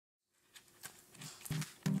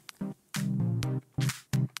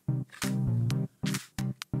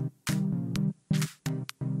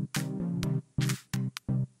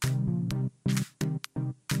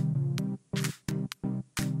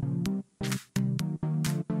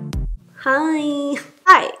Hi!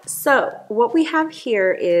 Hi! So what we have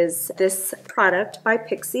here is this product by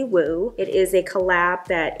PIXIWOO. It is a collab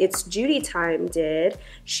that ItsJudyTime did.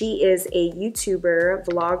 She is a YouTuber,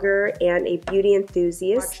 vlogger, and a beauty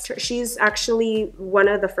enthusiast. She's actually one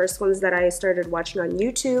of the first ones that I started watching on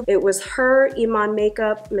YouTube. It was her, Iman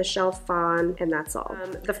Makeup, Michelle Phan, and that's all.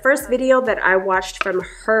 The first video that I watched from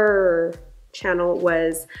her channel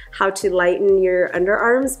was how to lighten your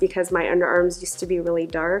underarms because my underarms used to be really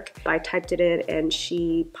dark. I typed it in and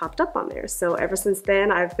she popped up on there. So ever since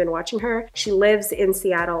then I've been watching her. She lives in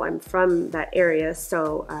Seattle. I'm from that area,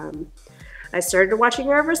 so I started watching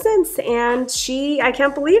her ever since, and I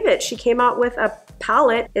can't believe it. She came out with a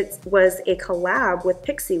palette. It was a collab with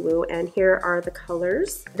PIXIWOO, and here are the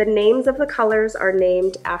colors. The names of the colors are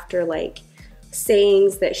named after like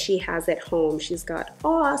sayings that she has at home. She's got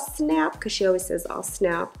 "aw snap," because she always says "aw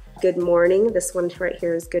snap." Good morning. This one right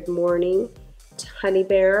here is good morning. Honey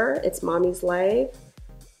bear. It's mommy's life.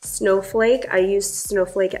 Snowflake. I used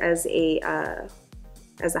snowflake as a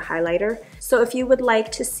highlighter. So if you would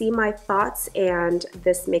like to see my thoughts and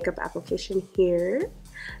this makeup application here,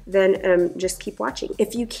 then just keep watching.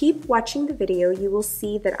 If you keep watching the video, you will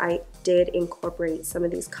see that I did incorporate some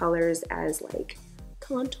of these colors as like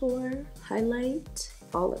contour, highlight,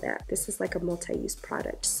 all of that. This is like a multi-use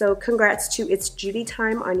product. So congrats to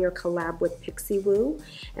ItsJudyTime on your collab with PIXIWOO,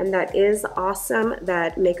 and that is awesome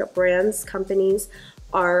that makeup brands, companies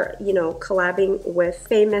are, you know, collabing with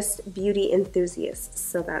famous beauty enthusiasts.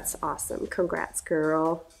 So that's awesome. Congrats,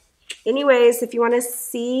 girl. Anyways, if you want to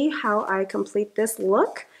see how I complete this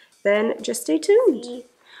look, then just stay tuned.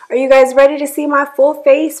 Are you guys ready to see my full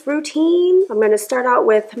face routine? I'm going to start out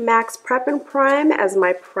with MAC's Prep and Prime as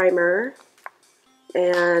my primer.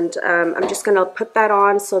 And I'm just going to put that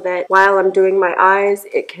on so that while I'm doing my eyes,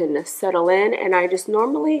 it can settle in. And I just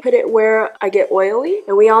normally put it where I get oily.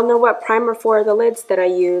 And we all know what primer for the lids that I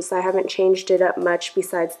use. I haven't changed it up much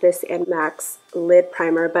besides this and MAC's lid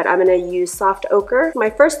primer, but I'm going to use Soft Ochre. My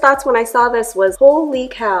first thoughts when I saw this was, holy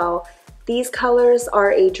cow, these colors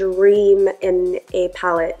are a dream in a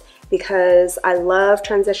palette because I love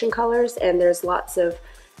transition colors and there's lots of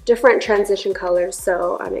different transition colors,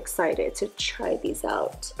 so I'm excited to try these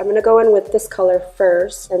out. I'm gonna go in with this color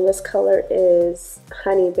first, and this color is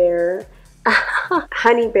Honey Bear.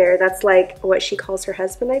 Honey Bear, that's like what she calls her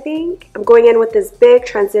husband, I think. I'm going in with this big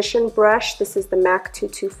transition brush. This is the MAC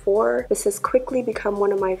 224. This has quickly become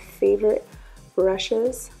one of my favorite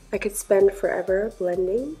brushes. I could spend forever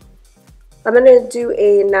blending. I'm gonna do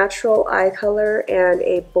a natural eye color and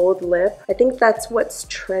a bold lip. I think that's what's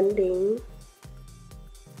trending.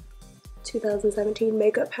 2017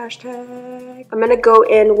 makeup hashtag. I'm gonna go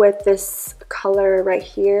in with this color right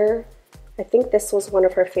here. I think this was one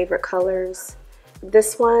of her favorite colors.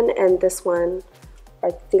 This one and this one I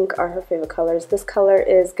think are her favorite colors. This color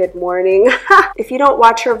is Good Morning. If you don't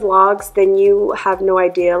watch her vlogs, then you have no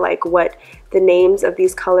idea like what the names of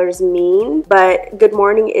these colors mean. But Good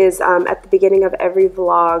Morning is at the beginning of every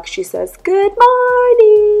vlog. She says, "Good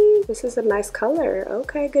morning." This is a nice color.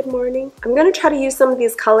 Okay, good morning. I'm gonna try to use some of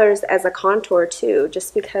these colors as a contour too,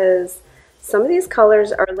 just because some of these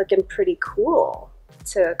colors are looking pretty cool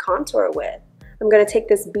to contour with. I'm gonna take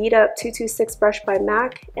this Beat Up 226 brush by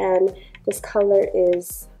MAC, and this color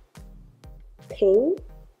is Ping.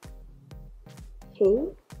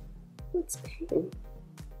 Ping? What's Ping?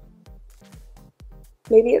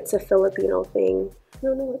 Maybe it's a Filipino thing. I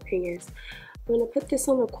don't know what Ping is. I'm gonna put this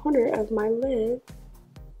on the corner of my lid.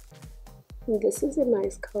 And this is a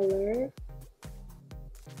nice color.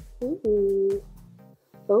 Ooh.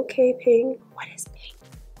 Okay, Ping. What is Ping?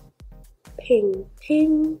 Ping,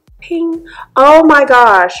 Ping, Ping. Oh my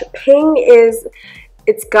gosh, Ping is,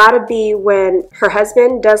 it's gotta be when her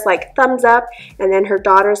husband does like thumbs up, and then her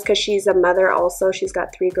daughters, because she's a mother also, she's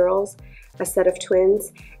got 3 girls, a set of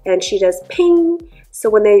twins, and she does ping. So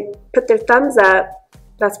when they put their thumbs up,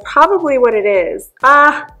 that's probably what it is.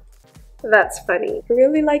 Ah, that's funny. I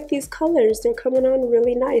really like these colors. They're coming on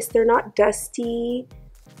really nice. They're not dusty,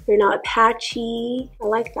 they're not patchy. I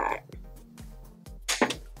like that.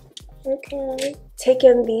 Okay,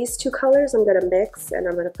 taking these 2 colors, I'm gonna mix and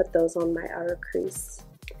I'm gonna put those on my outer crease.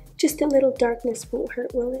 Just a little darkness won't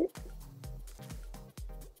hurt, will it?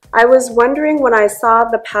 I was wondering when I saw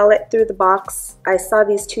the palette through the box, I saw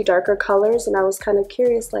these 2 darker colors and I was kind of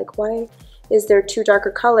curious, like, why is there 2 darker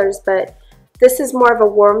colors? But this is more of a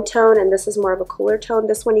warm tone and this is more of a cooler tone.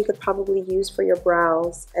 This one you could probably use for your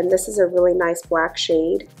brows, and this is a really nice black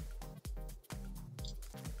shade.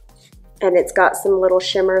 And it's got some little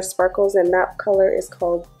shimmer sparkles, and that color is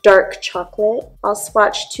called Dark Chocolate. I'll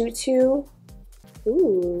swatch Tutu.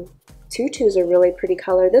 Ooh, Tutu's a really pretty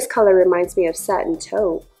color. This color reminds me of satin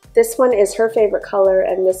taupe. This one is her favorite color,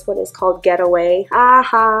 and this one is called Getaway.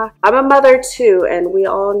 Aha! I'm a mother too, and we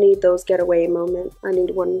all need those getaway moments. I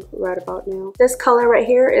need one right about now. This color right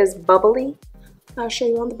here is Bubbly. I'll show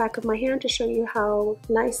you on the back of my hand to show you how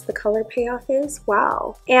nice the color payoff is.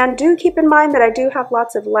 Wow. And do keep in mind that I do have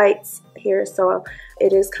lots of lights here, so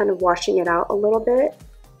it is kind of washing it out a little bit.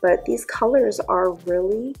 But these colors are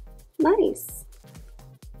really nice.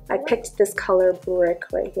 I picked this color Brick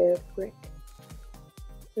right here. Brick.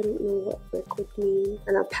 I don't know what brick would mean.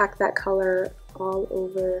 And I'll pack that color all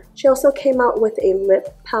over. She also came out with a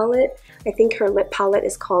lip palette. I think her lip palette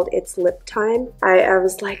is called ItsLipTime. I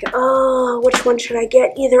was like, oh, which one should I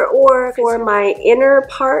get? Either or. For my inner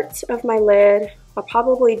part of my lid, I'll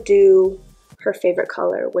probably do her favorite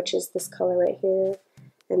color, which is this color right here.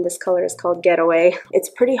 And this color is called Getaway. It's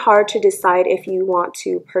pretty hard to decide if you want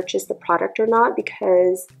to purchase the product or not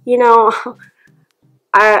because, you know,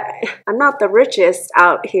 I'm not the richest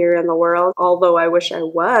out here in the world, although I wish I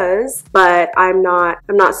was, but I'm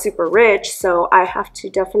not super rich, so I have to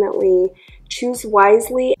definitely choose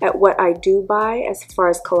wisely at what I do buy as far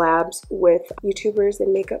as collabs with YouTubers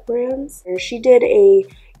and makeup brands. And she did a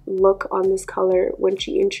look on this color when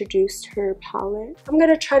she introduced her palette. I'm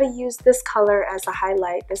gonna try to use this color as a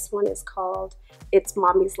highlight. This one is called It's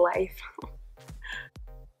Mommy's Life.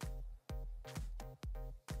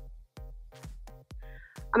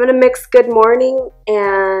 I'm gonna mix Good Morning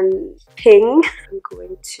and Ping. I'm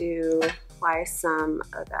going to apply some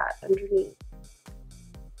of that underneath.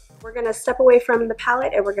 We're gonna step away from the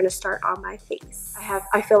palette and we're gonna start on my face.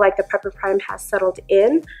 I feel like the Pepper Prime has settled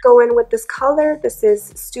in. Go in with this color. This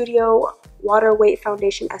is Studio Water Weight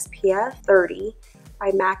Foundation SPF 30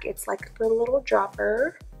 by MAC. It's like the little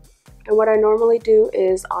dropper. And what I normally do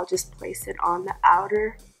is I'll just place it on the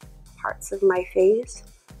outer parts of my face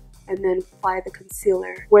and then apply the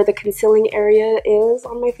concealer. Where the concealing area is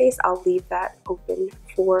on my face, I'll leave that open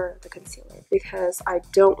for the concealer because I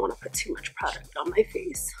don't want to put too much product on my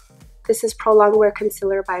face. This is Pro Longwear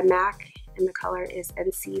Concealer by MAC and the color is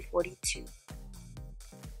NC42.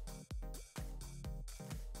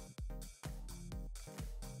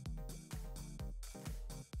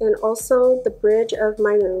 And also the bridge of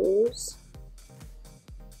my nose.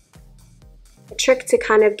 A trick to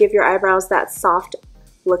kind of give your eyebrows that soft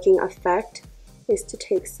looking effect is to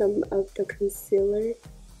take some of the concealer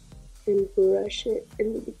and brush it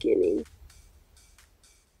in the beginning.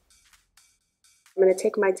 I'm going to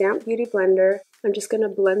take my damp beauty blender. I'm just going to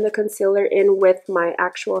blend the concealer in with my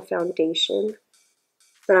actual foundation,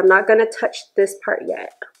 but I'm not going to touch this part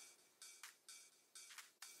yet.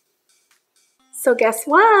 So guess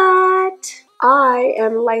what? I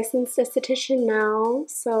am a licensed esthetician now,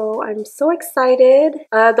 so I'm so excited.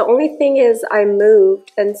 The only thing is I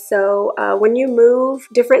moved, and so when you move,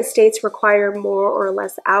 different states require more or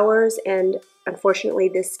less hours, and unfortunately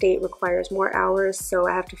this state requires more hours, so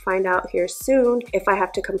I have to find out here soon if I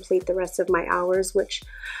have to complete the rest of my hours, which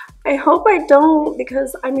I hope I don't,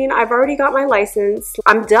 because I mean, I've already got my license.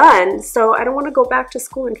 I'm done, so I don't want to go back to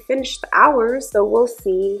school and finish the hours, so we'll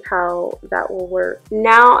see how that will work.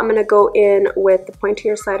 Now I'm going to go in with the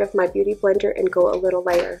pointier side of my beauty blender and go a little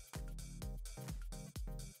lighter.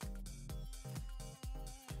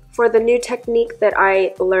 For the new technique that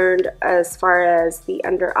I learned as far as the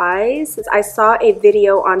under eyes, I saw a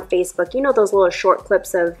video on Facebook. You know those little short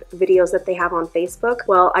clips of videos that they have on Facebook?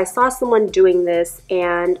 Well, I saw someone doing this,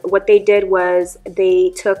 and what they did was they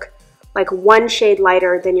took like one shade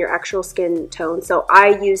lighter than your actual skin tone. So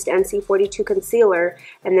I used NC42 concealer,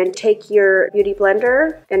 and then take your beauty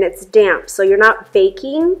blender, and it's damp, so you're not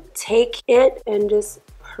baking. Take it and just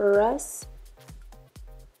press.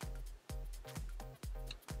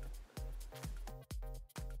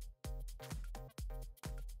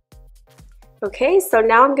 Okay, so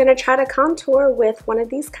now I'm gonna try to contour with one of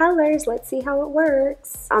these colors. Let's see how it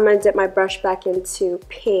works. I'm gonna dip my brush back into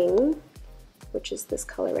Ping, which is this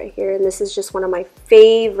color right here. And this is just one of my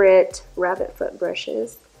favorite rabbit foot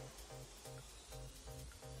brushes.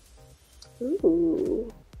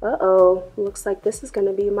 Ooh, uh-oh, looks like this is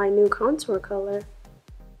gonna be my new contour color.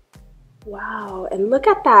 Wow, and look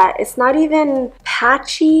at that. It's not even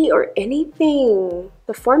patchy or anything.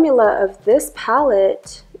 The formula of this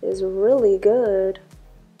palette is really good.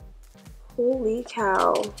 Holy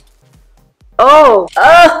cow. Oh,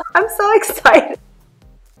 I'm so excited.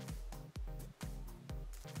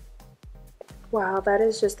 Wow, that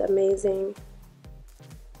is just amazing.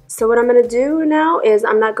 So what I'm gonna do now is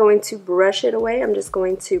I'm not going to brush it away. I'm just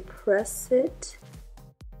going to press it.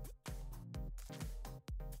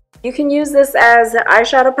 You can use this as an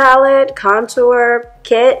eyeshadow palette, contour,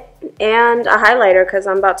 kit, and a highlighter because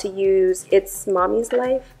I'm about to use It's Mommy's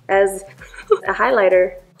Life as a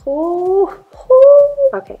highlighter.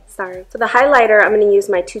 Okay, sorry. So the highlighter, I'm going to use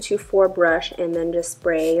my 224 brush and then just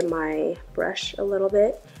spray my brush a little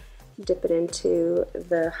bit. Dip it into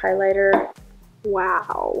the highlighter.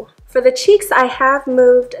 Wow. For the cheeks, I have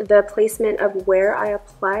moved the placement of where I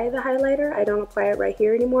apply the highlighter. I don't apply it right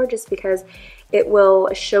here anymore just because it will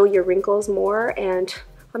show your wrinkles more, and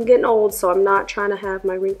I'm getting old, so I'm not trying to have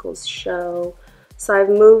my wrinkles show. So I've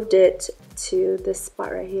moved it to this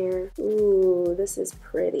spot right here. Ooh, this is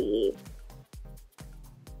pretty.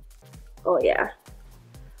 Oh yeah.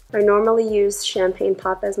 I normally use Champagne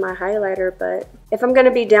Pop as my highlighter, but if I'm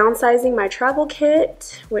gonna be downsizing my travel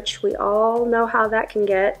kit, which we all know how that can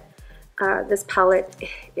get, this palette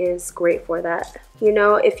is great for that. You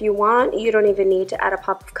know, if you want, you don't even need to add a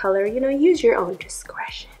pop of color. You know, use your own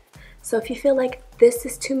discretion. So if you feel like this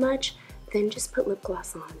is too much, then just put lip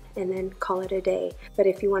gloss on and then call it a day. But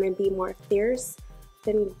if you want to be more fierce,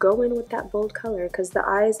 then go in with that bold color because the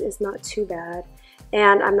eyes is not too bad.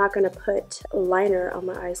 And I'm not going to put liner on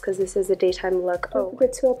my eyes because this is a daytime look. Don't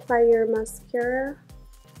forget to apply your mascara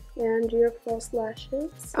and your false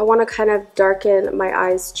lashes. I want to kind of darken my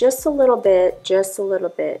eyes just a little bit,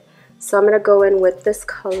 So I'm going to go in with this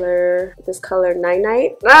color Night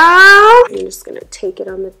Night. Ah! I'm just going to take it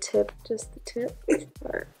on the tip, just the tip.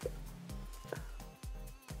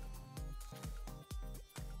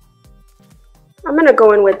 I'm going to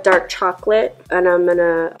go in with dark chocolate and I'm going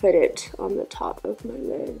to put it on the top of my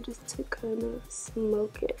lid just to kind of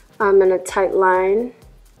smoke it. I'm going to tight line.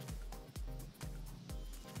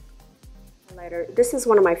 Highlighter. This is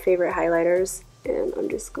one of my favorite highlighters and I'm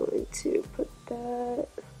just going to put that.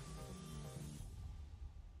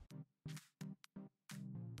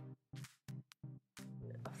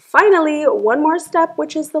 Finally, one more step,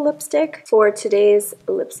 which is the lipstick. For today's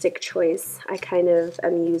lipstick choice, I kind of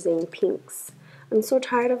am using pinks. I'm so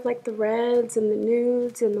tired of like the reds and the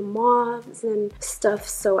nudes and the mauves and stuff,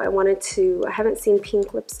 so I haven't seen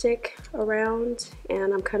pink lipstick around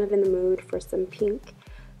and I'm kind of in the mood for some pink.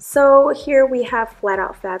 So here we have Flat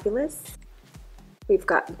Out Fabulous. We've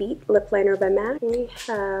got Beat Lip Liner by MAC. We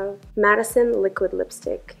have Madison Liquid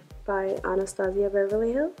Lipstick by Anastasia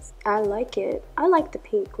Beverly Hills. I like it. I like the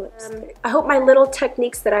pink lipstick. I hope my little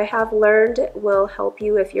techniques that I have learned will help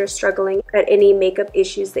you if you're struggling at any makeup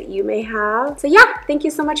issues that you may have. So yeah, thank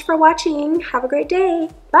you so much for watching. Have a great day.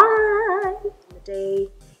 Bye.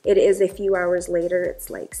 It is a few hours later.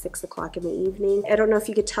 It's like 6 o'clock in the evening. I don't know if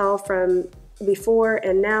you could tell from before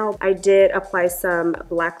and now, I did apply some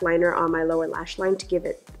black liner on my lower lash line to give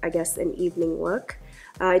it, I guess, an evening look.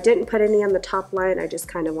 I didn't put any on the top line. I just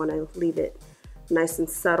kind of want to leave it nice and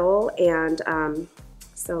subtle. And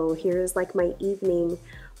so here's like my evening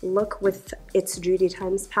look with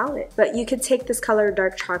ItsJudyTime's palette. But you could take this color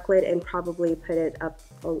dark chocolate and probably put it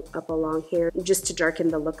up along here just to darken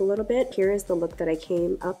the look a little bit. Here is the look that I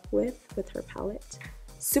came up with her palette.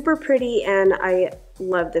 Super pretty, and I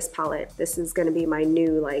love this palette. This is gonna be my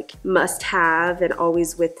new like must-have and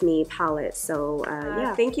always with me palette. So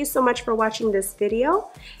yeah, thank you so much for watching this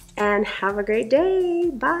video and have a great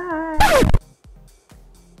day. Bye.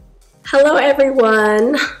 Hello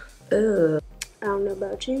everyone. Ugh. I don't know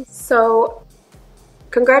about you. So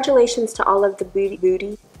congratulations to all of the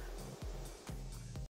booty